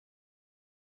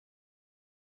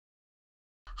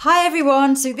Hi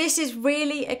everyone, so this is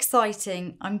really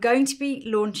exciting. I'm going to be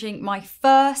launching my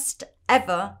first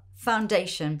ever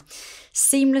foundation,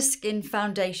 Seamless Skin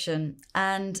Foundation,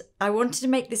 and I wanted to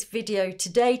make this video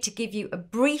today to give you a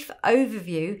brief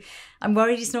overview. I'm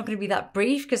worried it's not going to be that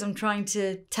brief because I'm trying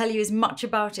to tell you as much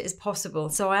about it as possible.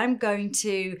 So I am going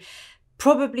to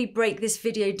probably break this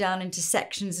video down into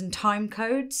sections and time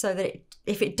codes so that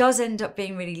if it does end up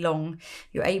being really long,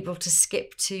 you're able to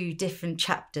skip to different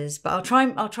chapters. But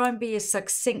I'll try and be as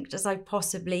succinct as I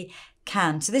possibly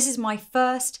can. So this is my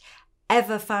first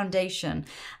ever foundation.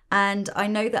 And I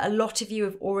know that a lot of you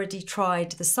have already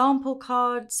tried the sample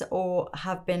cards or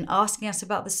have been asking us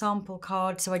about the sample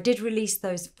cards. So I did release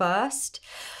those first.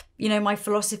 You know, my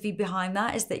philosophy behind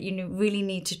that is that you really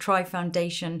need to try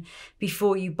foundation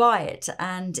before you buy it.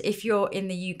 And if you're in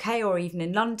the UK or even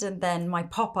in London, then my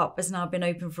pop-up has now been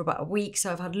open for about a week.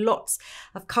 So I've had lots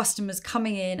of customers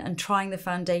coming in and trying the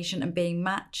foundation and being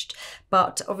matched.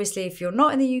 But obviously, if you're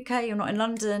not in the UK, you're not in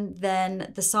London,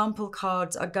 then the sample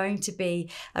cards are going to be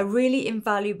a really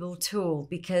invaluable tool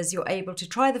because you're able to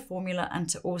try the formula and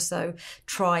to also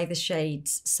try the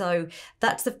shades. So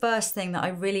that's the first thing that I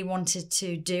really wanted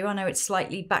to do. I know it's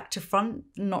slightly back to front,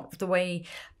 not the way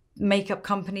makeup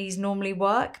companies normally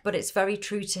work, but it's very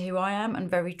true to who I am and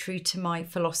very true to my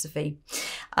philosophy.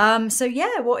 So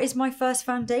yeah, what is my first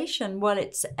foundation? Well,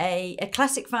 it's a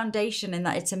classic foundation in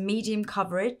that it's a medium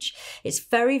coverage. It's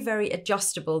very, very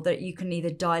adjustable, that you can either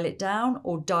dial it down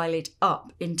or dial it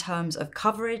up in terms of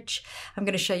coverage. I'm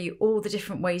going to show you all the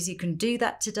different ways you can do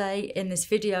that today in this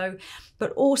video,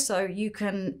 but also you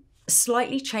can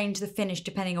slightly change the finish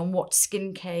depending on what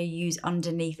skincare you use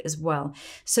underneath as well.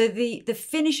 So the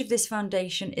finish of this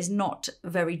foundation is not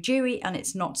very dewy and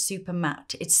it's not super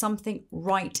matte. It's something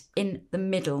right in the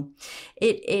middle.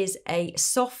 It is a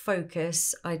soft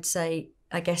focus, I'd say,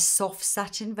 I guess soft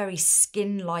satin, very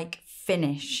skin-like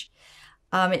finish.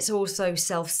 It's also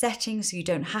self-setting, so you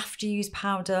don't have to use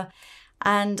powder.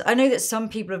 And I know that some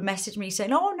people have messaged me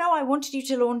saying, oh no, I wanted you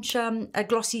to launch a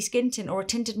glossy skin tint or a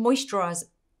tinted moisturizer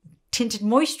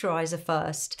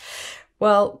first.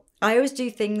 Well, I always do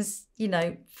things, you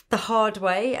know, the hard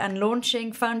way, and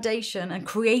launching foundation and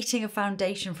creating a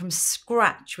foundation from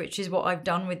scratch, which is what I've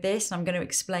done with this. And I'm going to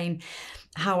explain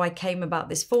how I came about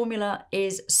this formula,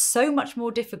 is so much more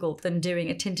difficult than doing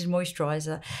a tinted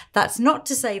moisturizer. That's not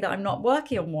to say that I'm not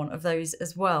working on one of those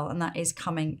as well, and that is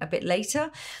coming a bit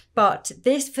later. But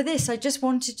for this, I just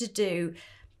wanted to do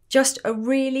just a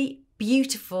really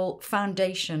beautiful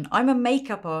foundation. I'm a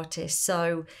makeup artist,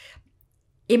 so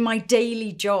in my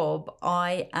daily job,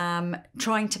 I am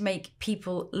trying to make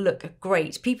people look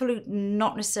great. People who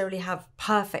not necessarily have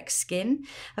perfect skin.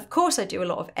 Of course, I do a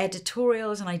lot of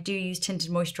editorials and I do use tinted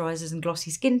moisturizers and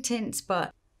glossy skin tints,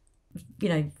 but you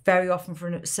know, very often for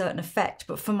a certain effect.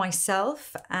 But for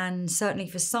myself, and certainly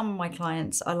for some of my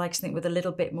clients, I like something with a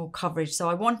little bit more coverage. So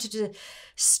I wanted to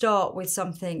start with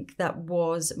something that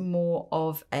was more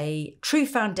of a true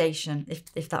foundation,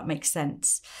 if that makes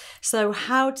sense. So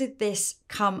how did this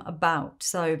come about?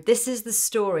 So this is the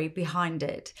story behind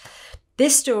it.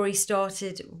 This story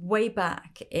started way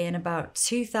back in about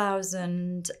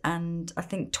 2000 and I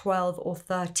think 12 or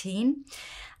 13.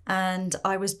 And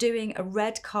I was doing a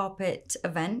red carpet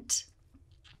event,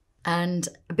 and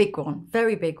a big one,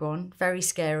 very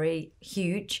scary,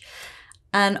 huge.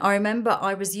 And I remember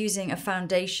I was using a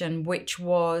foundation which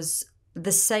was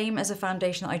the same as a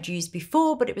foundation that I'd used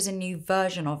before, but it was a new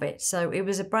version of it. So it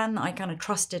was a brand that I kind of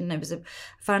trusted, and it was a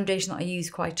foundation that I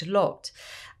used quite a lot.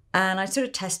 And I sort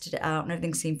of tested it out and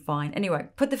everything seemed fine. Anyway,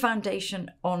 put the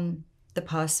foundation on the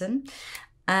person,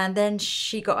 and then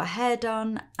she got her hair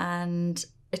done, and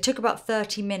it took about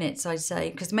 30 minutes, I'd say,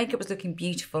 because makeup was looking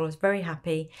beautiful. I was very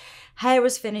happy. Hair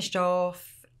was finished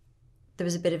off. There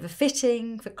was a bit of a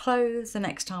fitting for clothes. The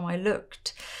next time I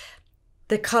looked,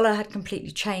 the colour had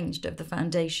completely changed of the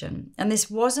foundation. And this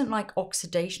wasn't like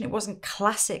oxidation. It wasn't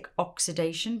classic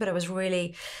oxidation, but I was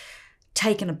really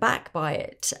taken aback by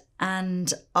it.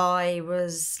 And I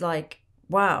was like,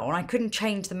 wow, and I couldn't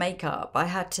change the makeup. I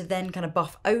had to then kind of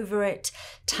buff over it,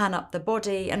 tan up the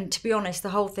body. And to be honest, the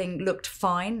whole thing looked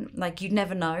fine. Like, you'd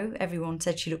never know. Everyone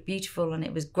said she looked beautiful and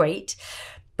it was great.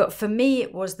 But for me,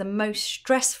 it was the most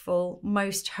stressful,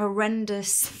 most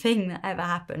horrendous thing that ever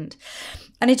happened.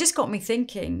 And it just got me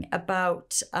thinking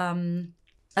about a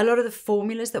lot of the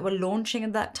formulas that were launching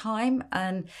at that time.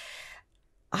 And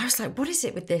I was like, what is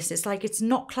it with this? It's like, it's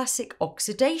not classic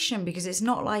oxidation, because it's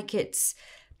not like it's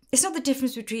it's not the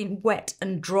difference between wet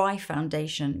and dry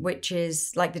foundation, which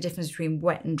is like the difference between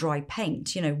wet and dry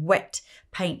paint. You know, wet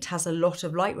paint has a lot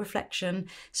of light reflection,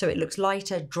 so it looks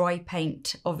lighter. Dry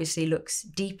paint obviously looks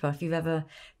deeper. If you've ever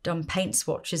done paint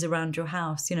swatches around your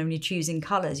house, you know, when you're choosing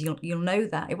colours, you'll know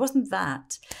that. It wasn't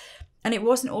that. And it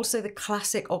wasn't also the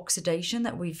classic oxidation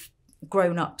that we've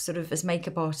grown up sort of as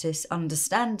makeup artists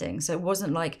understanding. So it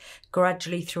wasn't like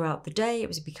gradually throughout the day it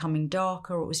was becoming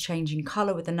darker, or it was changing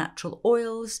colour with the natural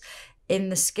oils in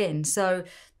the skin. So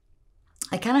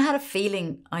I kind of had a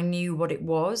feeling I knew what it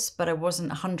was, but I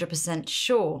wasn't 100%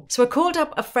 sure. So I called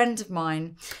up a friend of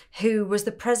mine who was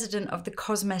the president of the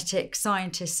Cosmetic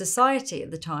Scientists Society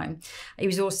at the time. He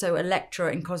was also a lecturer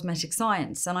in cosmetic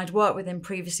science, and I'd worked with him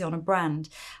previously on a brand.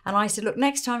 And I said, look,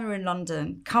 next time you're in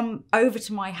London, come over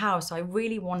to my house. I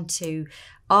really want to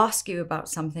ask you about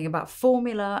something, about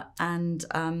formula. And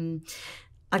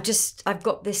I've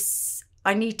got this,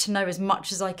 I need to know as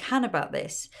much as I can about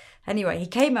this. Anyway, he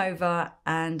came over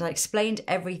and I explained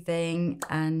everything,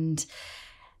 and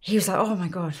he was like, oh my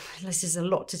God, this is a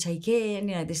lot to take in.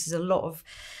 You know, this is a lot of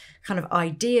kind of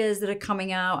ideas that are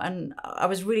coming out. And I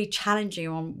was really challenging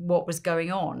on what was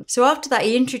going on. So after that,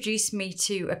 he introduced me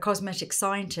to a cosmetic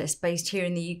scientist based here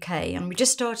in the UK. And we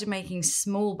just started making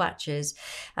small batches.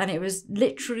 And it was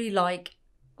literally like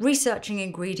researching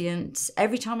ingredients.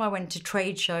 Every time I went to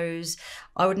trade shows,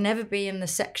 I would never be in the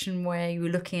section where you were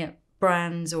looking at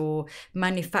brands or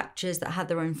manufacturers that had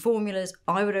their own formulas.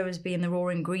 I would always be in the raw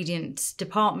ingredients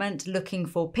department looking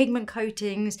for pigment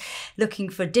coatings, looking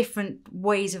for different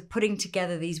ways of putting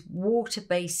together these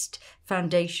water-based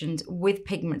foundations with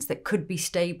pigments that could be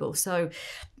stable. So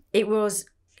it was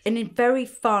a very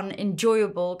fun,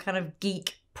 enjoyable kind of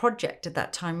geek project at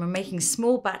that time. We're making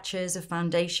small batches of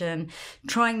foundation,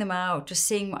 trying them out, just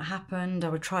seeing what happened. I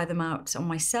would try them out on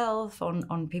myself,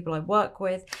 on people I work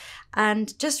with,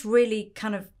 and just really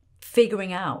kind of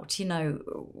figuring out, you know,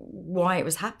 why it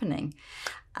was happening.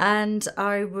 And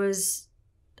I'd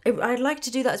like to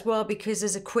do that as well, because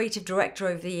as a creative director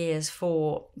over the years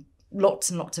for lots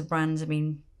and lots of brands, I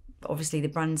mean, obviously the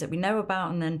brands that we know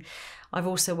about, and then I've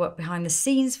also worked behind the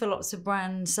scenes for lots of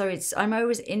brands. So I'm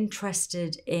always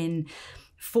interested in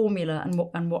formula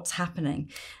and what's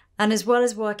happening. And as well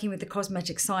as working with the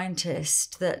cosmetic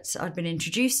scientist that I'd been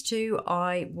introduced to,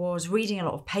 I was reading a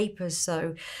lot of papers.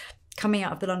 So coming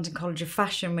out of the London College of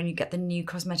Fashion, when you get the new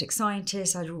cosmetic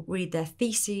scientists, I'd read their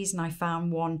theses, and I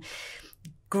found one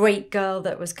great girl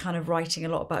that was kind of writing a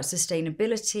lot about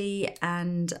sustainability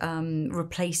and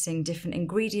replacing different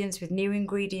ingredients with new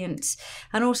ingredients.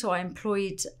 And also I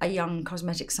employed a young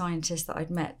cosmetic scientist that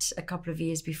I'd met a couple of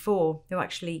years before, who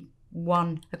actually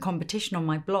won a competition on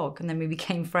my blog, and then we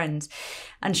became friends.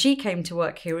 And she came to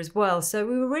work here as well. So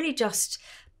we were really just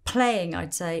playing,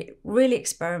 I'd say, really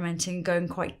experimenting, going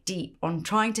quite deep on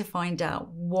trying to find out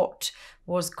what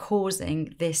was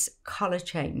causing this colour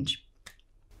change.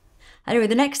 Anyway,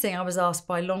 the next thing, I was asked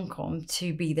by Lancôme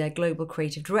to be their global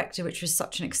creative director, which was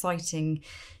such an exciting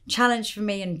challenge for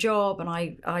me and job. And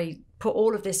I put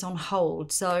all of this on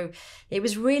hold. So it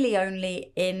was really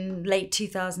only in late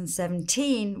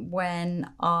 2017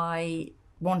 when I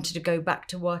wanted to go back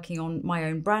to working on my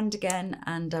own brand again.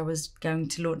 And I was going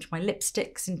to launch my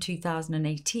lipsticks in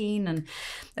 2018. And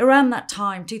around that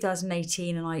time,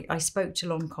 2018, and I spoke to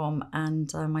Lancôme,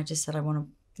 and I just said, I want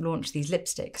to launch these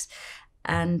lipsticks.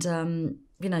 And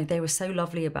you know, they were so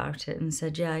lovely about it and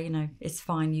said, yeah, you know, it's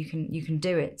fine, you can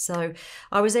do it. So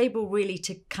I was able really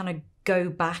to kind of go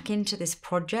back into this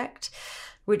project,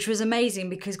 which was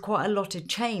amazing because quite a lot had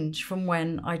changed from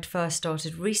when I'd first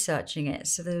started researching it.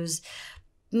 So there was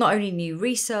not only new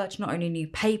research, not only new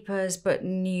papers, but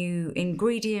new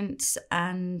ingredients,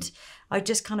 and I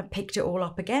just kind of picked it all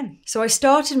up again. So I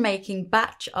started making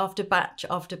batch after batch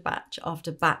after batch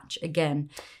after batch again,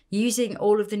 using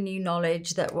all of the new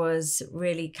knowledge that was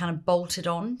really kind of bolted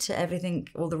on to everything,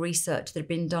 all the research that had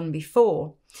been done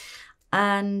before.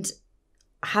 And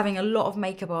having a lot of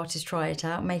makeup artists try it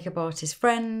out, makeup artist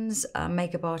friends,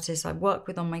 makeup artists I work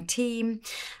with on my team,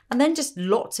 and then just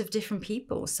lots of different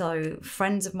people. So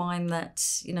friends of mine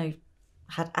that, you know,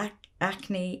 had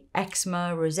acne,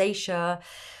 eczema, rosacea,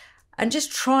 and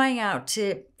just trying out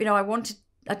to, you know,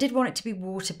 I did want it to be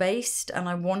water-based, and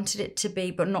I wanted it to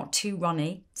be, but not too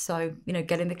runny. So, you know,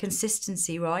 getting the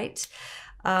consistency right.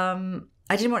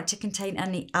 I didn't want it to contain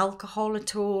any alcohol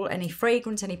at all, any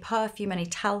fragrance, any perfume, any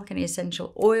talc, any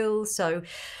essential oil. So,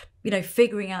 you know,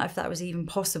 figuring out if that was even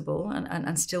possible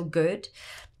and still good.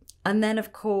 And then,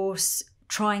 of course,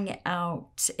 trying it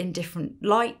out in different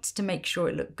lights to make sure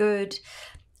it looked good.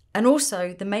 And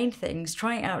also the main things,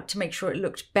 trying it out to make sure it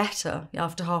looked better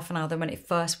after half an hour than when it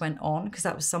first went on, because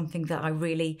that was something that I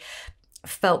really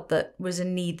felt that was a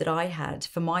need that I had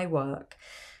for my work,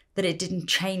 that it didn't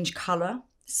change colour.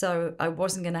 So I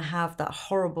wasn't going to have that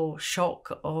horrible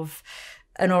shock of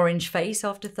an orange face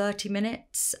after 30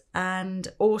 minutes. And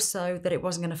also that it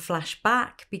wasn't going to flash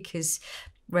back because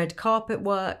red carpet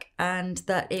work, and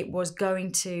that it was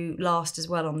going to last as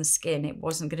well on the skin. It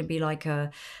wasn't going to be like a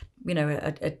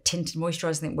tinted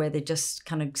moisturizer thing where it just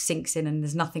kind of sinks in and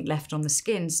there's nothing left on the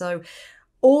skin. So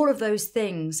all of those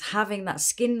things, having that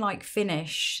skin-like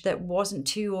finish that wasn't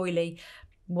too oily,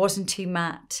 wasn't too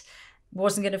matte,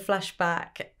 wasn't going to flash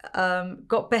back,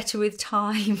 got better with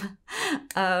time,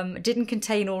 didn't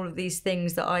contain all of these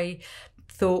things that I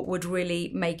thought would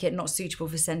really make it not suitable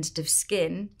for sensitive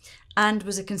skin, and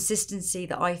was a consistency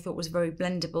that I thought was very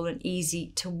blendable and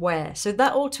easy to wear. So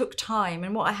that all took time,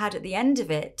 and what I had at the end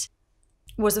of it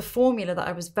was a formula that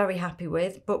I was very happy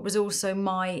with, but was also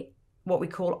my what we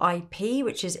call IP,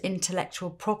 which is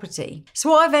intellectual property. So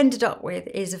what I've ended up with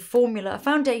is a formula, a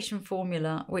foundation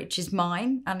formula, which is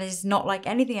mine and is not like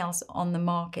anything else on the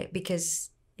market,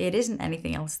 because it isn't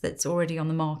anything else that's already on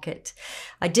the market.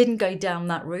 I didn't go down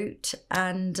that route,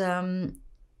 and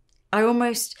I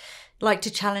almost like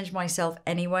to challenge myself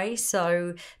anyway.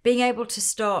 So being able to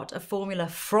start a formula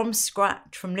from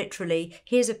scratch, from literally,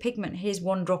 here's a pigment, here's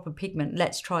one drop of pigment,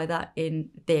 let's try that in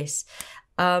this,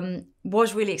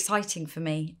 was really exciting for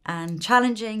me, and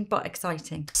challenging but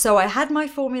exciting. So I had my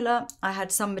formula, I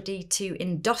had somebody to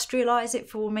industrialize it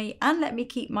for me and let me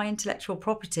keep my intellectual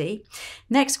property.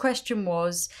 Next question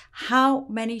was, how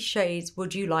many shades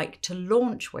would you like to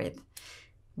launch with?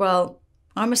 Well,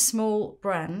 I'm a small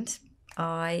brand.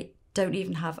 I don't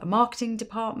even have a marketing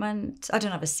department. I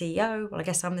don't have a CEO. Well, I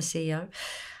guess I'm the CEO.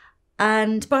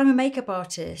 But I'm a makeup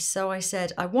artist. So I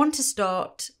said, I want to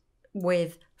start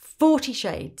with 40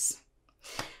 shades.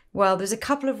 Well, there's a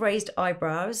couple of raised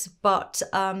eyebrows, but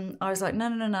I was like,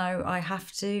 no,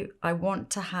 I want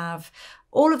to have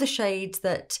all of the shades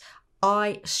that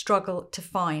I struggle to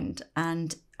find,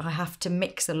 and I have to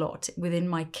mix a lot within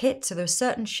my kit. So there are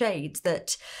certain shades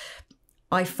that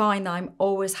I find that I'm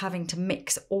always having to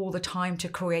mix all the time to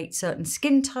create certain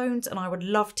skin tones, and I would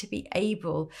love to be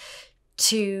able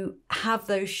to have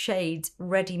those shades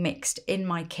ready mixed in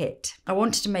my kit. I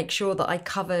wanted to make sure that I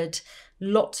covered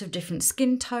lots of different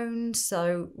skin tones,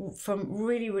 so from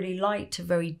really, really light to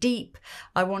very deep.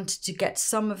 I wanted to get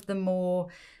some of the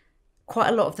quite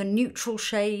a lot of the neutral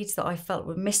shades that I felt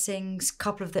were missing, a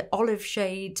couple of the olive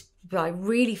shades that I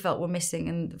really felt were missing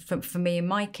and for me in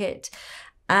my kit,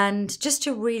 and just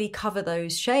to really cover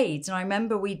those shades. And I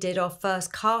remember we did our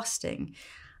first casting,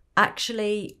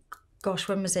 actually, gosh,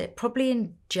 when was it? Probably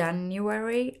in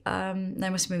January. No, it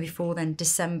must have been before then,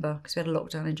 December, because we had a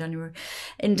lockdown in January.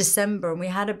 In December, and we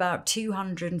had about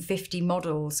 250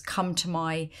 models come to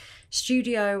my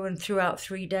studio and throughout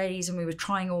 3 days, and we were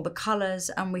trying all the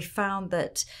colours, and we found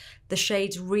that the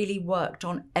shades really worked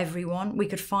on everyone. We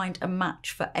could find a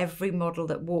match for every model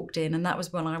that walked in, and that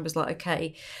was when I was like,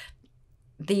 okay,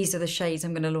 these are the shades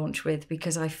I'm going to launch with,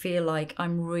 because I feel like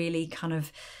I'm really kind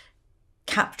of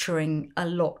capturing a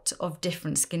lot of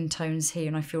different skin tones here,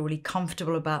 and I feel really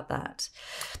comfortable about that.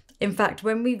 In fact,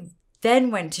 when we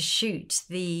then went to shoot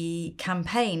the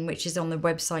campaign, which is on the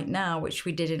website now, which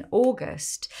we did in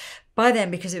August, by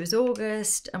then, because it was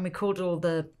August and we called all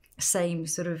the same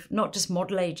sort of, not just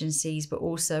model agencies, but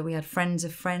also we had friends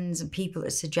of friends and people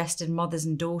that suggested mothers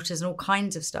and daughters and all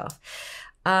kinds of stuff.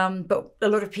 But a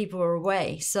lot of people were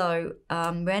away. So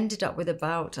we ended up with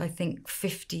about, I think,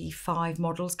 55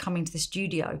 models coming to the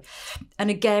studio.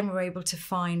 And again, we were able to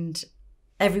find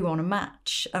everyone a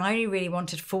match. And I only really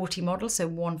wanted 40 models, so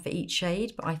one for each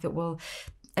shade. But I thought, well,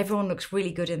 everyone looks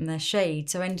really good in their shade.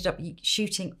 So I ended up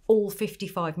shooting all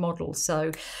 55 models.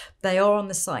 So they are on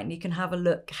the site, and you can have a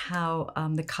look how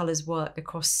the colours work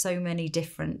across so many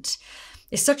different.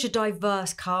 It's such a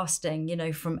diverse casting, you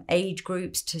know, from age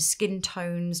groups to skin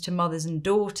tones to mothers and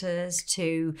daughters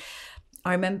to.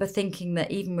 I remember thinking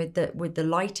that even with the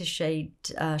lighter shade,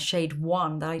 shade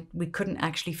 1, that we couldn't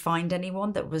actually find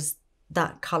anyone that was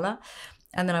that colour.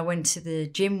 And then I went to the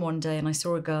gym one day and I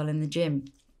saw a girl in the gym,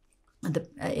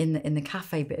 in the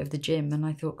cafe bit of the gym, and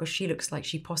I thought, gosh, she looks like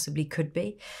she possibly could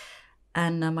be.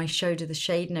 And I showed her the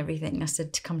shade and everything. I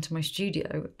said to come to my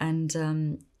studio,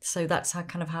 and So that's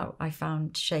how I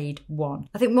found shade 1.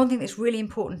 I think one thing that's really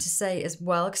important to say as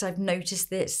well, because I've noticed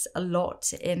this a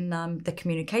lot in the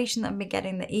communication that I've been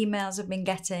getting, the emails I've been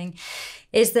getting,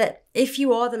 is that if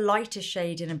you are the lighter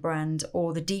shade in a brand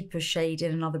or the deeper shade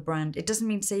in another brand, it doesn't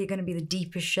mean to say you're going to be the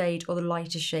deeper shade or the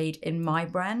lighter shade in my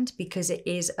brand, because it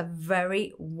is a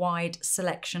very wide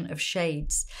selection of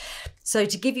shades. So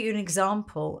to give you an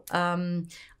example,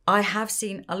 I have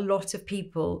seen a lot of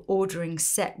people ordering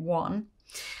set 1,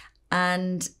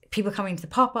 and people coming to the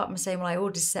pop-up and saying, well, I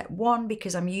ordered set 1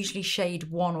 because I'm usually shade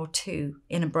 1 or 2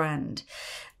 in a brand.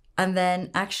 And then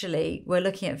actually we're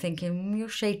looking at thinking, you're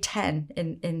shade 10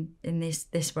 in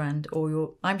this brand,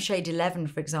 or I'm shade 11,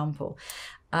 for example.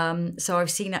 So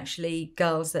I've seen actually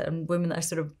girls and women that are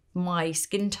sort of my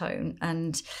skin tone,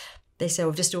 and they say,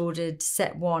 I've just ordered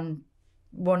set 1,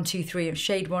 1, 2, 3, and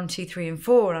shade 1, 2, 3, and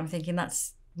 4. And I'm thinking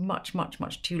that's much, much,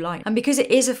 much too light. And because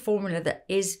it is a formula that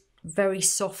is very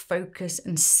soft focus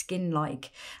and skin-like,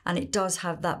 and it does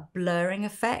have that blurring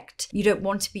effect, you don't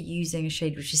want to be using a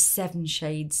shade which is 7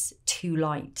 shades too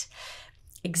light.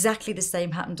 Exactly the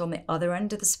same happened on the other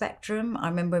end of the spectrum. I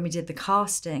remember when we did the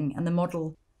casting and the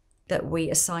model that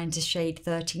we assigned to shade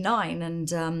 39,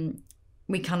 and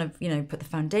we kind of, put the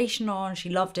foundation on. She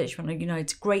loved it. She went,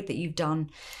 it's great that you've done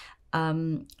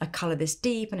a colour this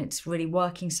deep and it's really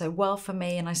working so well for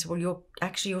me. And I said, well,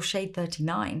 you're shade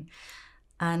 39.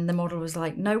 And the model was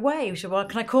like, no way. She said, well,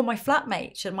 can I call my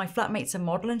flatmate? She said, my flatmate's a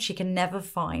model and she can never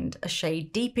find a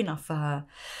shade deep enough for her.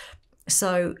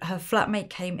 So her flatmate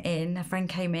came in, her friend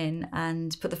came in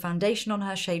and put the foundation on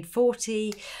her, shade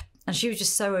 40. And she was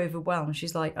just so overwhelmed.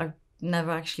 She's like, I've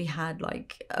never actually had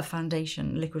like a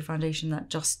foundation, liquid foundation that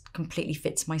just completely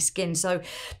fits my skin. So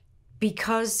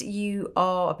because you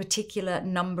are a particular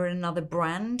number in another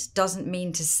brand doesn't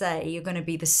mean to say you're going to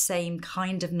be the same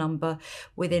kind of number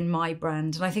within my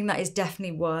brand. And I think that is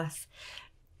definitely worth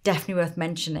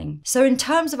mentioning. So in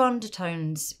terms of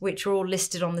undertones, which are all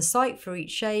listed on the site for each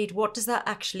shade, what does that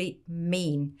actually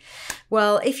mean?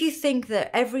 Well, if you think that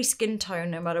every skin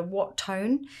tone, no matter what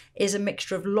tone, is a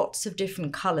mixture of lots of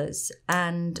different colors,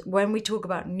 and when we talk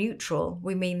about neutral,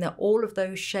 we mean that all of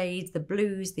those shades, the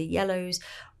blues, the yellows,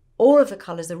 all of the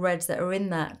colors, the reds that are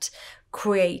in that,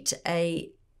 create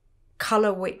a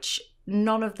color which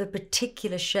none of the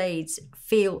particular shades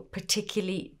feel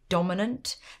particularly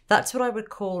dominant. That's what I would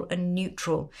call a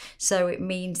neutral. So it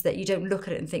means that you don't look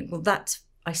at it and think, well,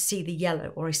 I see the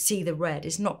yellow or I see the red.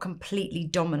 It's not completely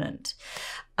dominant.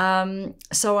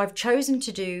 So I've chosen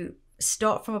to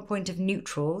start from a point of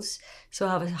neutrals. So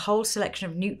I have a whole selection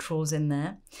of neutrals in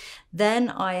there. Then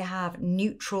I have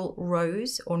neutral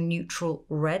rose or neutral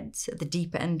reds at the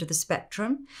deeper end of the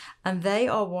spectrum. And they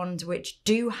are ones which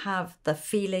do have the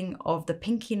feeling of the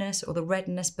pinkiness or the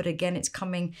redness, but again,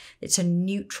 it's a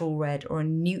neutral red or a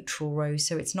neutral rose.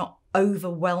 So it's not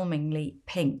overwhelmingly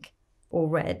pink or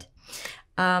red.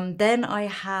 Then I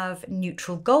have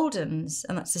neutral goldens,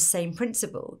 and that's the same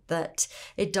principle, that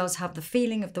it does have the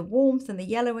feeling of the warmth and the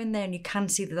yellow in there, and you can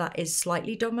see that that is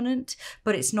slightly dominant,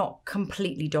 but it's not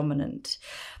completely dominant.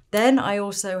 Then I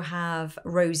also have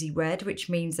rosy red, which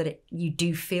means that you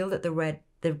do feel that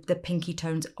the pinky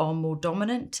tones are more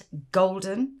dominant.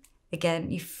 Golden, again,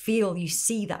 you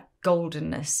see that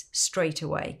goldenness straight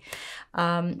away.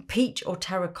 Peach or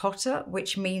terracotta,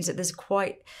 which means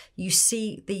that you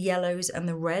see the yellows and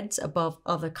the reds above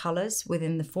other colors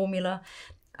within the formula,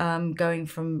 going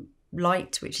from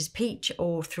light, which is peach,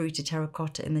 or through to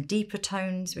terracotta in the deeper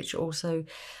tones, which are also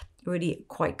really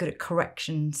quite good at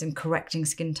corrections and correcting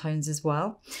skin tones as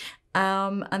well.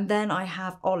 And then I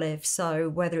have olive. So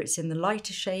whether it's in the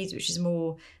lighter shades, which is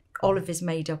more, olive is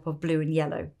made up of blue and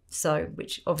yellow,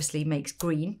 which obviously makes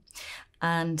green.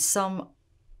 And some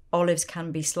olives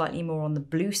can be slightly more on the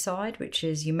blue side, which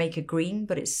is you make a green,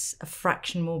 but it's a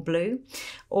fraction more blue.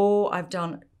 Or I've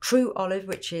done true olive,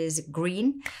 which is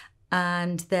green,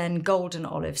 and then golden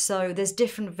olive. So there's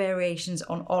different variations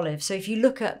on olive. So if you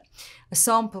look at a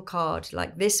sample card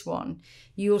like this one,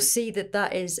 you'll see that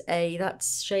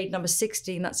that's shade number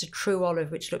 16. That's a true olive,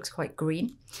 which looks quite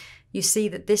green. You see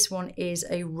that this one is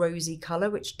a rosy color,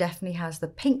 which definitely has the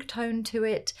pink tone to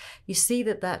it. You see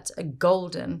that that's a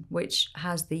golden, which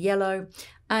has the yellow.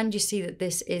 And you see that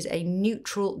this is a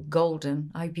neutral golden.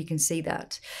 I hope you can see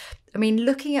that. I mean,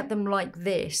 looking at them like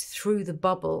this through the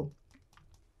bubble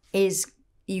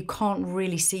you can't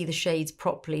really see the shades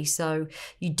properly. So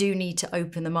you do need to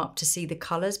open them up to see the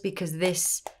colors, because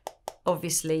this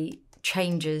obviously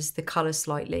changes the color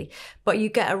slightly, but you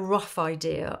get a rough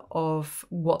idea of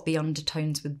what the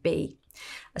undertones would be.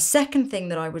 A second thing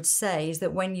that I would say is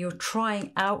that when you're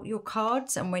trying out your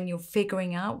cards and when you're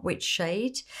figuring out which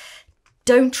shade,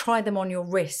 don't try them on your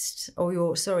wrist or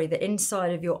the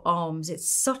inside of your arms. It's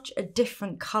such a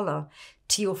different color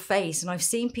to your face. And I've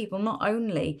seen people not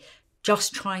only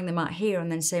just trying them out here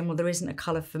and then saying, well, there isn't a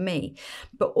color for me,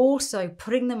 but also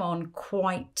putting them on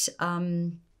quite,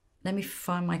 let me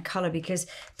find my color, because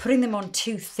putting them on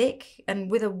too thick,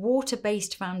 and with a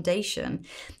water-based foundation,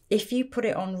 if you put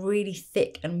it on really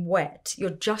thick and wet, you're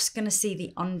just going to see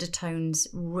the undertones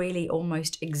really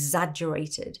almost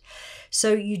exaggerated.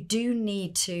 So you do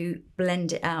need to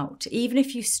blend it out. Even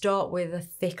if you start with a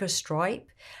thicker stripe,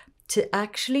 to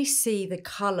actually see the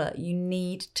color, you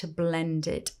need to blend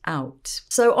it out.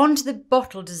 So onto the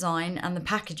bottle design and the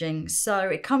packaging. So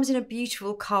it comes in a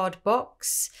beautiful card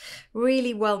box,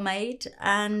 really well made.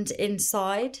 And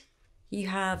inside you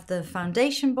have the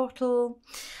foundation bottle.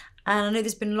 And I know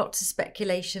there's been lots of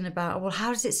speculation about, well,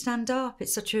 how does it stand up?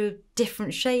 It's such a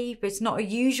different shape. It's not a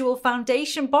usual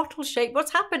foundation bottle shape.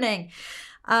 What's happening?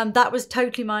 That was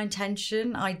totally my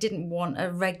intention. I didn't want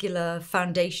a regular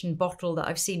foundation bottle that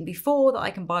I've seen before that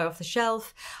I can buy off the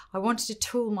shelf. I wanted to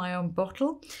tool my own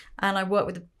bottle, and I work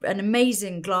with an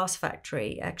amazing glass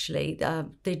factory, actually.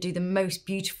 They do the most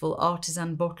beautiful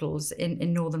artisan bottles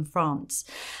in northern France.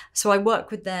 So I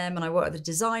work with them, and I work with a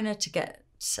designer to get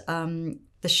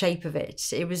the shape of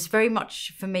it. It was very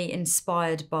much, for me,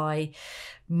 inspired by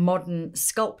modern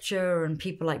sculpture and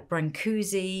people like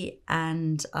Brancusi,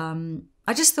 and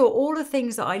I just thought all the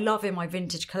things that I love in my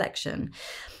vintage collection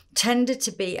tended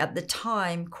to be, at the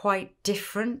time, quite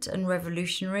different and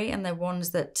revolutionary, and they're ones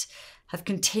that have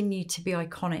continued to be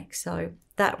iconic. So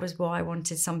that was why I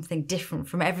wanted something different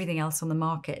from everything else on the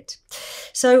market.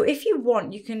 So if you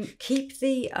want, you can keep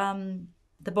the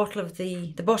bottom of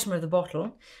the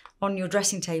bottle on your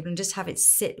dressing table and just have it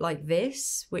sit like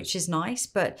this, which is nice,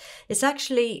 but it's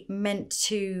actually meant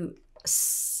to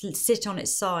sit on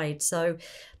its side. So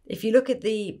if you look at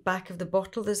the back of the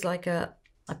bottle, there's like a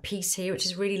piece here, which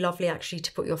is really lovely actually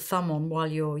to put your thumb on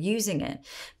while you're using it.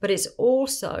 But it's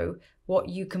also what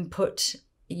you can put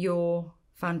your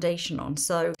foundation on.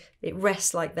 So it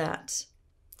rests like that.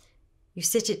 You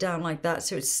sit it down like that.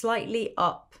 So it's slightly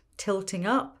up, tilting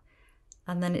up,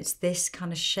 and then it's this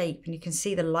kind of shape, and you can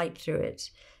see the light through it.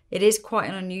 It is quite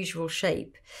an unusual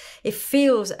shape. It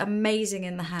feels amazing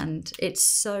in the hand. It's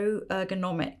so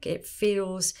ergonomic. It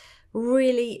feels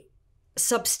really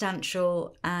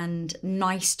substantial and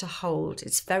nice to hold.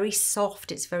 It's very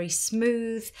soft, it's very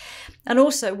smooth. And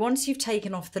also, once you've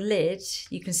taken off the lid,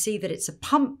 you can see that it's a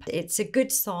pump. It's a good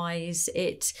size.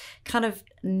 It kind of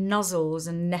nuzzles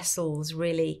and nestles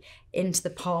really into the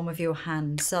palm of your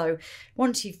hand. So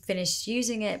once you've finished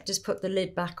using it, just put the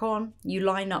lid back on. You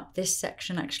line up this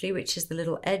section actually, which is the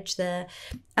little edge there.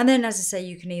 And then, as I say,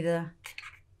 you can either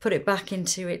put it back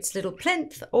into its little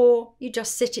plinth, or you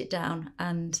just sit it down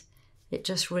and it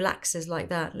just relaxes like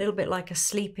that, a little bit like a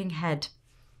sleeping head.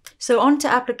 So on to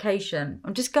application.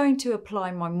 I'm just going to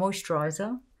apply my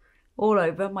moisturizer all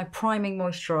over, my priming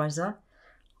moisturizer.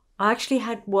 I actually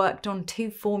had worked on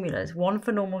two formulas, one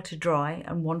for normal to dry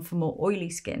and one for more oily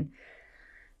skin,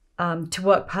 to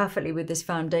work perfectly with this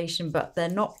foundation, but they're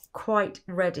not quite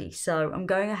ready. So I'm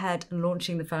going ahead and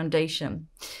launching the foundation.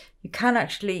 You can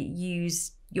actually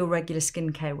use your regular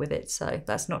skincare with it, so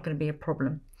that's not going to be a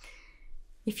problem.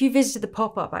 If you visited the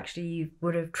pop-up, actually, you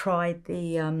would have tried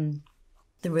the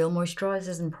real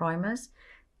moisturizers and primers,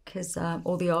 because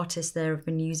all the artists there have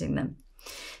been using them.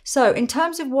 So in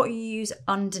terms of what you use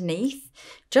underneath,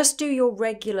 just do your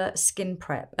regular skin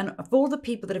prep. And of all the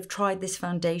people that have tried this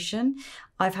foundation,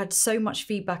 I've had so much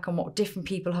feedback on what different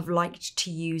people have liked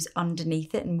to use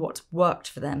underneath it and what's worked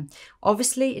for them.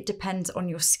 Obviously, it depends on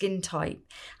your skin type,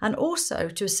 and also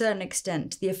to a certain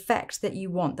extent, the effect that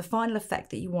you want, the final effect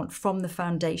that you want from the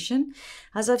foundation.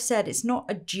 As I've said, it's not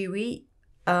a dewy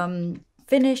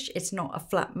finish, it's not a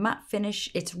flat matte finish,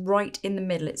 it's right in the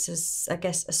middle. It's I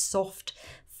guess a soft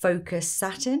focus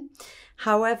satin.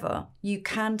 However, you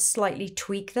can slightly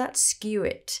tweak that, skew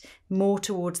it more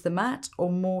towards the matte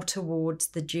or more towards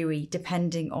the dewy,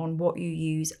 depending on what you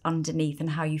use underneath and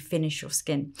how you finish your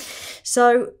skin.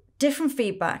 So different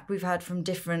feedback we've had from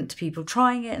different people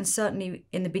trying it, and certainly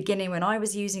in the beginning when I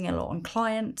was using it a lot on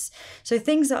clients. So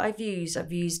things that I've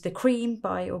used the cream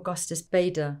by Augustus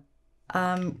Bader.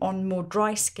 On more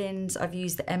dry skins, I've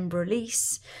used the Ember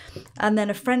Release. And then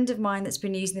a friend of mine that's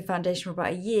been using the foundation for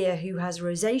about a year, who has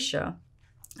rosacea,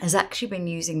 has actually been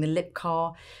using the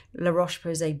Lipcar La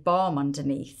Roche-Posay balm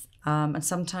underneath. And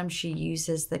sometimes she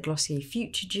uses the Glossier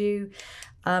Future Dew.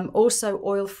 Also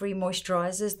oil-free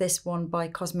moisturizers, this one by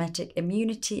Cosmetic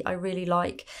Immunity I really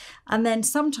like. And then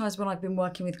sometimes when I've been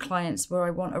working with clients where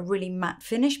I want a really matte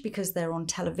finish because they're on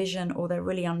television or they're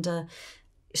really under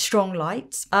strong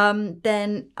lights.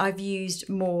 Then I've used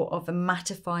more of a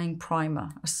mattifying primer.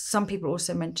 Some people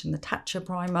also mention the Tatcha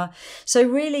primer. So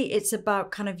really it's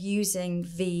about kind of using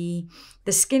the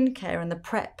skincare and the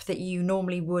prep that you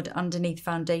normally would underneath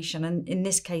foundation. And in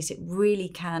this case, it really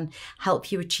can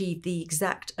help you achieve the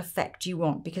exact effect you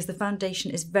want, because the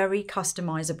foundation is very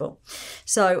customizable.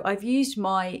 So I've used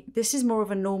this is more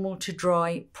of a normal to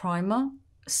dry primer,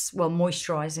 well,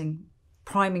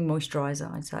 priming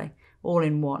moisturizer, I'd say, all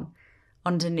in one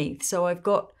underneath. So I've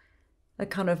got a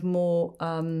kind of more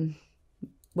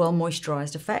well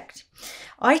moisturized effect.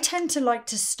 I tend to like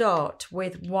to start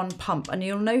with one pump, and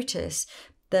you'll notice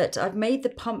that I've made the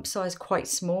pump size quite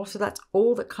small, so that's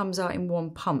all that comes out in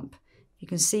one pump. You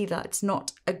can see that it's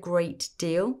not a great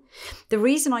deal. The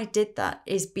reason I did that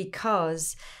is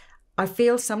because I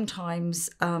feel sometimes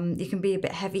you can be a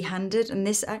bit heavy-handed, and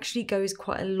this actually goes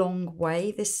quite a long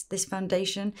way, this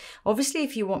foundation. Obviously,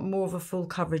 if you want more of a full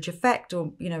coverage effect,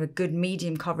 or a good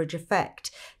medium coverage effect,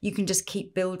 you can just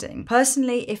keep building.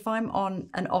 Personally, if I'm on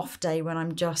an off day when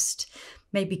I'm just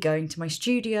maybe going to my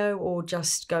studio or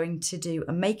just going to do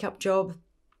a makeup job,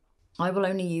 I will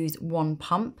only use one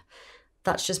pump.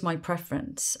 That's just my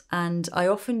preference, and I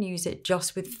often use it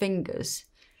just with fingers.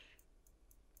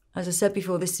 As I said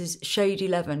before, this is shade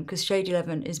 11, because shade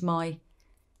 11 is my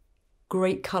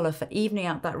great colour for evening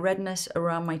out that redness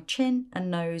around my chin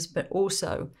and nose, but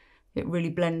also it really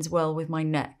blends well with my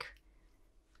neck.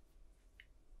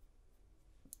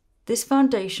 This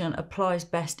foundation applies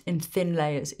best in thin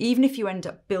layers. Even if you end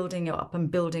up building it up and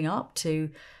building up to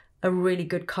a really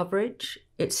good coverage,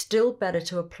 it's still better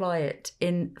to apply it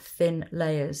in thin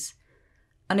layers.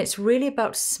 And it's really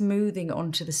about smoothing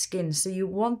onto the skin. So you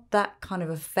want that kind of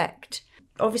effect.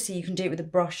 Obviously you can do it with a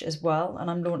brush as well.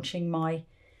 And I'm launching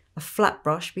a flat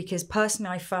brush, because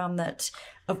personally I found that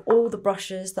of all the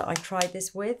brushes that I tried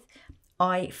this with,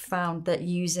 I found that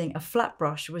using a flat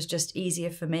brush was just easier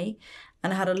for me.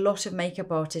 And I had a lot of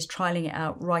makeup artists trialing it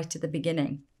out right at the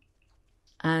beginning.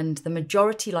 And the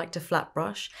majority liked a flat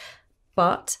brush.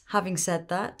 But having said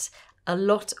that, a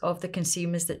lot of the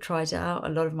consumers that tried it out, a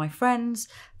lot of my friends,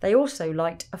 they also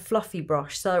liked a fluffy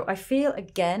brush. So I feel,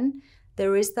 again,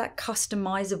 there is that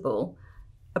customizable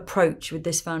approach with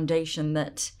this foundation,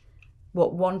 that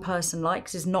what one person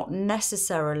likes is not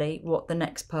necessarily what the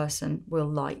next person will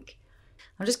like.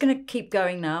 I'm just going to keep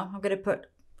going now. I'm going to put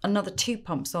another 2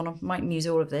 pumps on. I mightn't use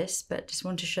all of this, but just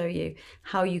want to show you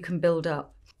how you can build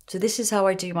up. So this is how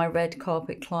I do my red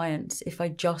carpet clients. If I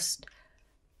just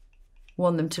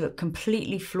want them to look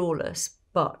completely flawless,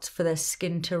 but for their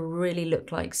skin to really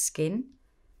look like skin.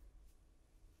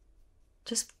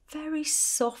 Just very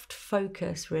soft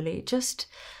focus, really. It just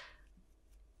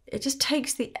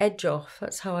takes the edge off.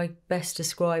 That's how I best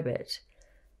describe it.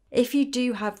 If you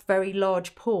do have very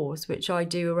large pores, which I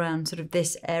do around sort of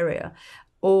this area,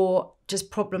 or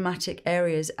just problematic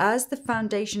areas, as the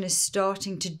foundation is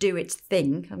starting to do its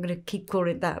thing, I'm going to keep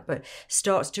calling it that, but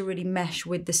starts to really mesh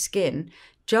with the skin,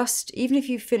 just, even if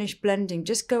you finish blending,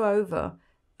 just go over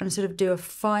and sort of do a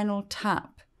final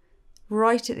tap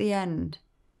right at the end.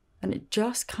 And it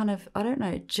just kind of, I don't know,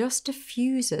 it just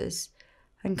diffuses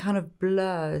and kind of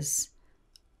blurs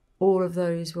all of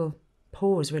those, well,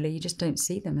 pores really. You just don't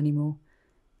see them anymore.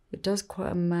 It does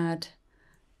quite a mad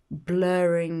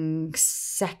blurring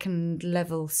second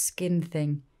level skin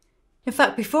thing. In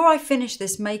fact, before I finish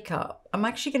this makeup, I'm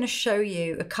actually going to show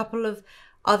you a couple of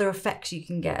other effects you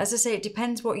can get. As I say, it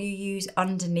depends what you use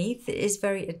underneath. It is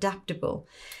very adaptable.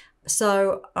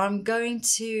 So I'm going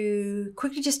to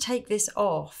quickly just take this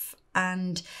off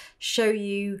and show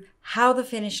you how the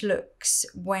finish looks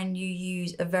when you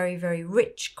use a very, very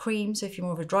rich cream. So if you're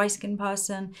more of a dry skin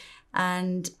person,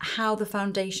 and how the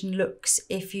foundation looks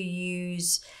if you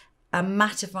use a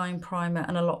mattifying primer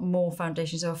and a lot more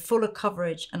foundation, so a fuller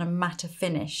coverage and a matte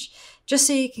finish, just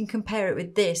so you can compare it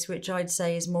with this, which I'd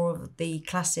say is more of the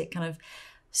classic kind of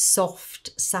soft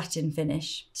satin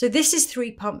finish. So this is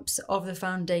 3 pumps of the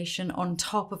foundation on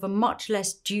top of a much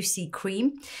less juicy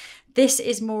cream. This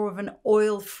is more of an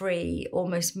oil-free,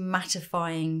 almost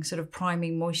mattifying sort of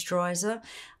priming moisturizer.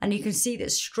 And you can see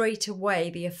that straight away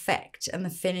the effect and the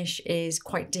finish is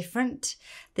quite different.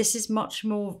 This is much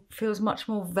more, feels much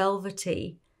more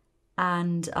velvety,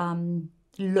 and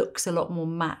looks a lot more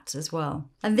matte as well.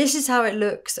 And this is how it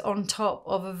looks on top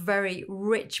of a very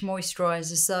rich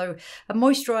moisturizer. So a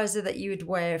moisturizer that you would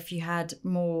wear if you had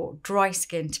more dry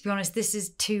skin. To be honest, this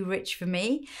is too rich for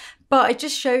me, but it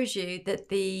just shows you that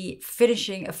the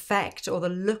finishing effect or the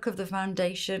look of the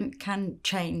foundation can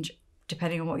change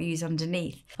depending on what you use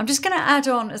underneath. I'm just going to add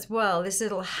on as well this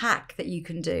little hack that you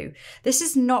can do. This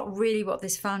is not really what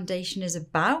this foundation is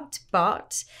about,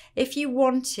 but if you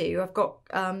want to, I've got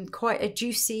quite a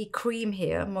juicy cream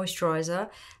here, moisturizer.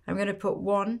 I'm going to put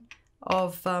one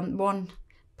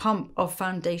pump of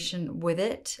foundation with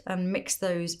it and mix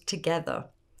those together.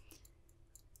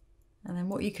 And then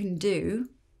what you can do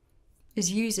is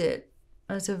use it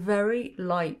as a very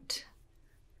light,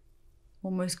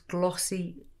 almost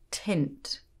glossy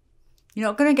tint. You're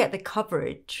not going to get the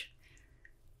coverage.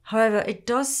 However, it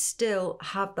does still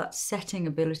have that setting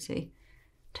ability.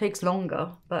 It takes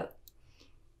longer, but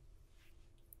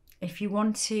if you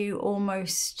want to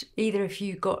almost, either if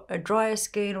you've got a drier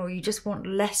skin or you just want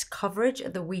less coverage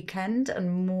at the weekend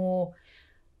and more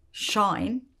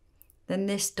shine, then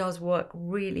this does work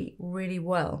really, really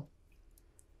well.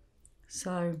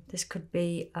 So this could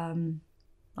be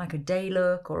like a day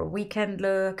look or a weekend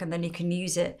look, and then you can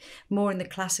use it more in the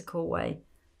classical way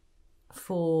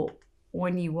for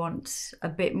when you want a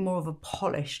bit more of a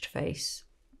polished face.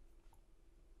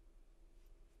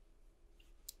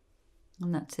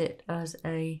 And that's it as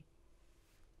a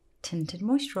tinted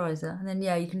moisturizer. And then,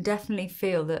 yeah, you can definitely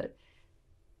feel that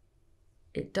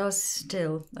it does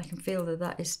still, I can feel that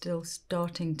that is still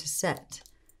starting to set.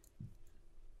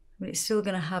 But it's still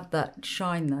going to have that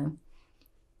shine though.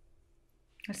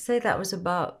 I'd say that was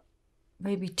about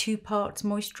maybe 2 parts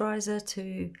moisturizer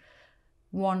to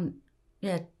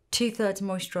 2/3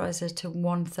 moisturizer to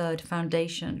 1/3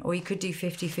 foundation. Or you could do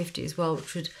 50-50 as well,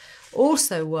 which would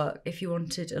also work if you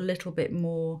wanted a little bit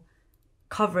more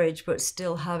coverage but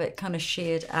still have it kind of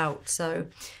sheared out. So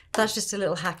that's just a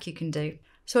little hack you can do.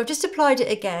 So I've just applied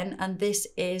it again, and this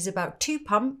is about 2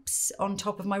 pumps on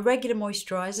top of my regular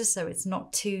moisturizer, so it's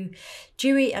not too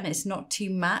dewy and it's not too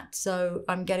matte, so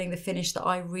I'm getting the finish that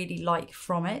I really like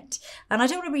from it. And I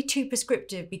don't want to be too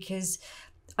prescriptive, because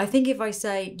I think if I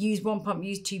say use 1 pump,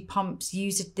 use 2 pumps,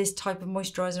 use this type of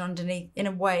moisturizer underneath, in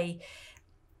a way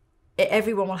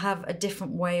everyone will have a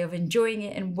different way of enjoying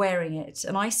it and wearing it.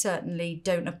 And I certainly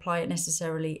don't apply it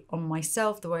necessarily on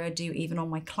myself the way I do even on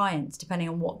my clients, depending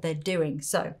on what they're doing.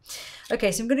 So,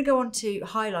 okay, so I'm going to go on to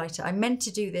highlighter. I meant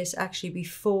to do this actually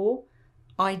before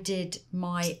I did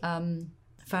my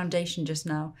foundation just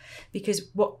now,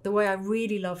 because the way I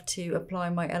really love to apply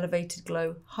my Elevated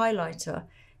Glow highlighter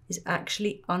is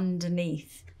actually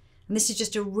underneath. And this is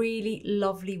just a really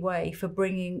lovely way for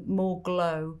bringing more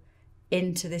glow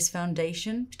into this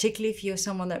foundation, particularly if you're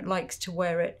someone that likes to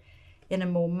wear it in a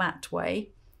more matte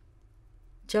way.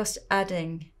 Just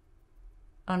adding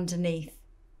underneath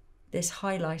this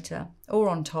highlighter, or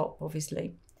on top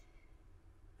obviously.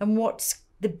 And what's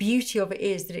the beauty of it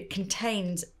is that it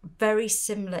contains very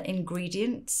similar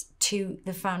ingredients to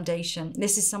the foundation.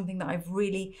 This is something that I've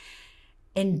really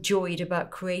enjoyed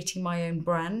about creating my own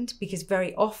brand, because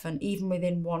very often, even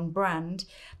within one brand,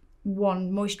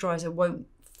 one moisturizer won't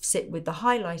sit with the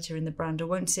highlighter in the brand or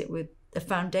won't sit with the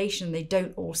foundation. They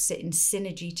don't all sit in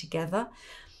synergy together.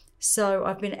 So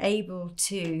I've been able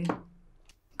to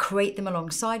create them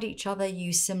alongside each other,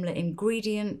 use similar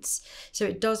ingredients. So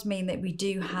it does mean that we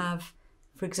do have,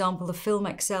 for example, the Film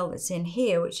XL that's in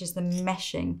here, which is the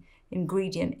meshing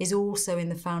ingredient, is also in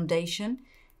the foundation.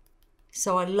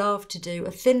 So I love to do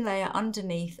a thin layer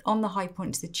underneath on the high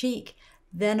points of the cheek,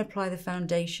 then apply the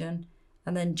foundation,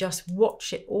 and then just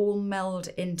watch it all meld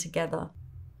in together.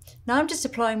 Now I'm just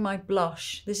applying my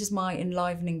blush. This is my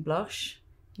enlivening blush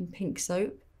in Pink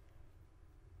Soap.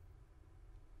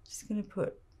 Just going to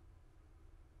put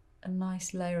a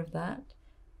nice layer of that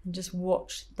and just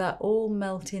watch that all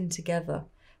melt in together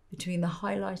between the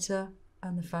highlighter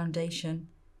and the foundation.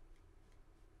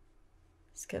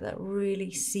 Let's get that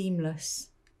really seamless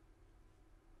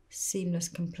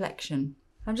complexion.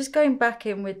 I'm just going back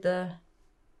in with the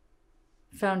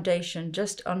foundation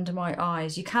just under my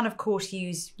eyes. You can of course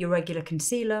use your regular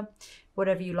concealer,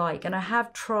 whatever you like, and I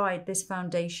have tried this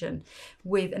foundation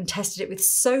with and tested it with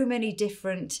so many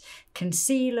different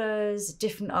concealers,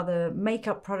 different other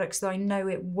makeup products, that I know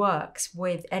it works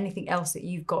with anything else that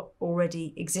you've got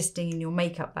already existing in your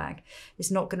makeup bag.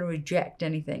 It's not going to reject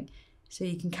anything, so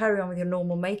you can carry on with your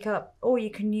normal makeup, or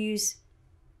you can use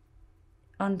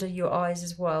under your eyes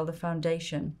as well the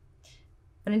foundation.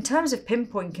 And in terms of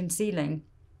pinpoint concealing,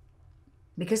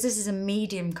 because this is a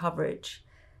medium coverage,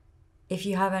 if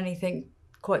you have anything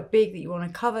quite big that you want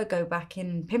to cover, go back in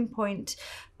and pinpoint.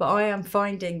 But I am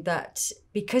finding that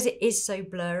because it is so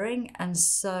blurring and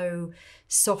so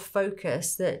soft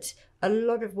focus, that a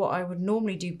lot of what I would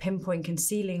normally do pinpoint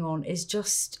concealing on is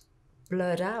just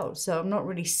blurred out. So I'm not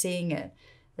really seeing it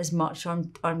as much.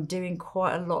 I'm doing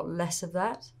quite a lot less of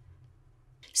that.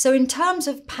 So in terms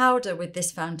of powder with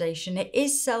this foundation, it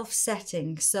is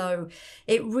self-setting. So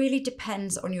it really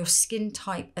depends on your skin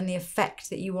type and the effect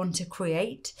that you want to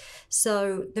create.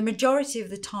 So the majority of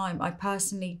the time, I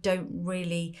personally don't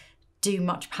really do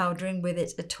much powdering with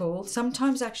it at all.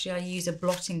 Sometimes actually I use a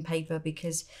blotting paper,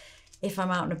 because if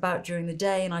I'm out and about during the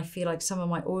day and I feel like some of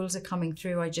my oils are coming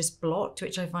through, I just blot,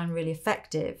 which I find really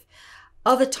effective.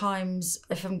 Other times,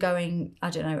 if I'm going, I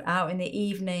don't know, out in the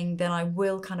evening, then I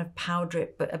will kind of powder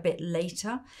it, but a bit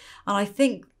later. And I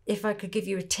think if I could give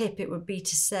you a tip, it would be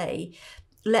to say,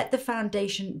 let the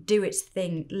foundation do its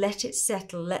thing, let it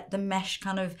settle, let the mesh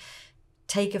kind of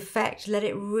take effect, let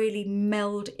it really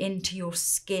meld into your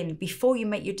skin before you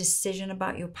make your decision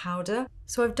about your powder.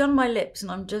 So I've done my lips and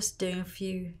I'm just doing a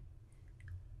few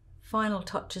final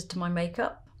touches to my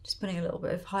makeup. Just putting a little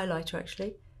bit of highlighter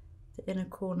actually, the inner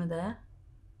corner there.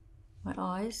 My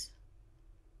eyes,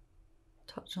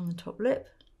 touch on the top lip.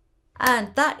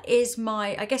 And that is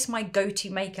my, I guess, my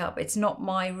go-to makeup. It's not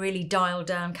my really dialed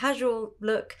down casual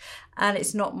look, and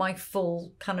it's not my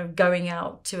full kind of going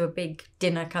out to a big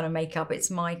dinner kind of makeup.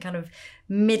 It's my kind of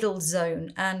middle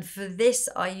zone. And for this,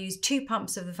 I use 2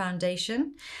 pumps of the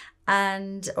foundation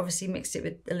and obviously mixed it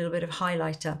with a little bit of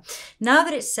highlighter. Now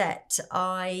that it's set,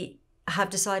 I have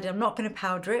decided I'm not going to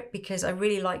powder it because I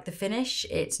really like the finish.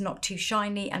 It's not too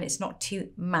shiny and it's not too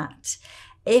matte.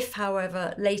 If,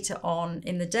 however, later on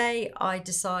in the day I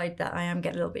decide that I am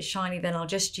getting a little bit shiny, then I'll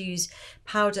just use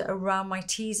powder around my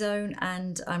T-zone,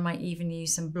 and I might even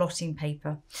use some blotting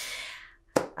paper.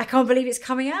 I can't believe it's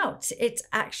coming out. It's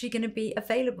actually going to be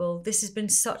available. This has been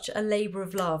such a labour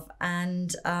of love,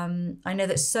 and I know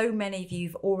that so many of you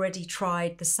have already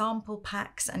tried the sample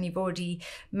packs and you've already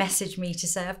messaged me to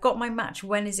say, I've got my match,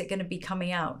 when is it going to be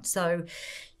coming out? So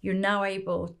you'll now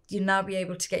be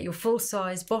able to get your full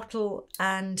size bottle.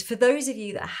 And for those of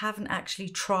you that haven't actually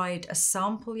tried a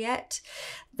sample yet,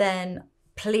 then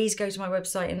please go to my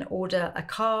website and order a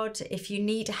card. If you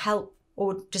need help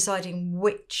or deciding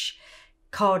which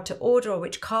card to order or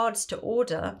which cards to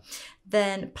order,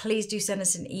 then please do send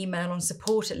us an email on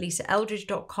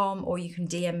support@lisaeldridge.com, or you can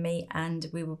DM me and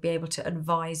we will be able to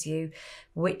advise you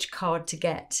which card to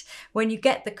get. When you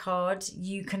get the card,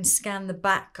 you can scan the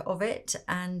back of it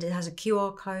and it has a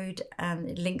QR code and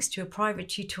it links to a private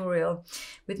tutorial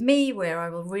with me where I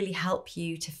will really help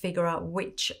you to figure out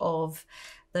which of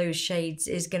those shades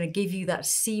is going to give you that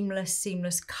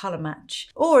seamless colour match.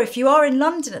 Or if you are in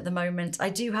London at the moment, I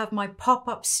do have my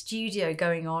pop-up studio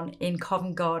going on in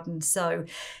Covent Garden. So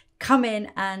come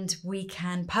in and we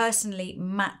can personally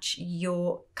match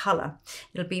your colour.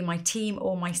 It'll be my team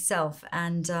or myself.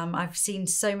 And I've seen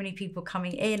so many people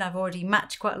coming in. I've already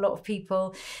matched quite a lot of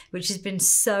people, which has been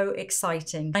so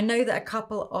exciting. I know that a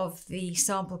couple of the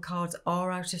sample cards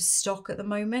are out of stock at the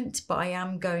moment, but I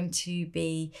am going to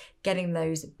be getting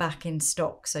those back in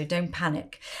stock, so don't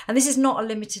panic. And this is not a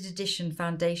limited edition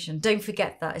foundation. Don't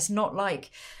forget that. It's not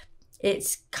like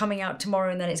it's coming out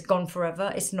tomorrow and then it's gone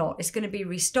forever. It's not. It's going to be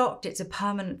restocked. It's a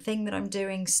permanent thing that I'm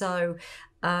doing. So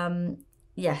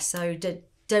yeah, so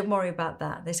don't worry about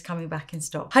that. This coming back in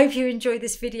stock. Hope you enjoyed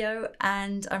this video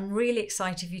and I'm really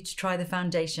excited for you to try the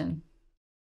foundation.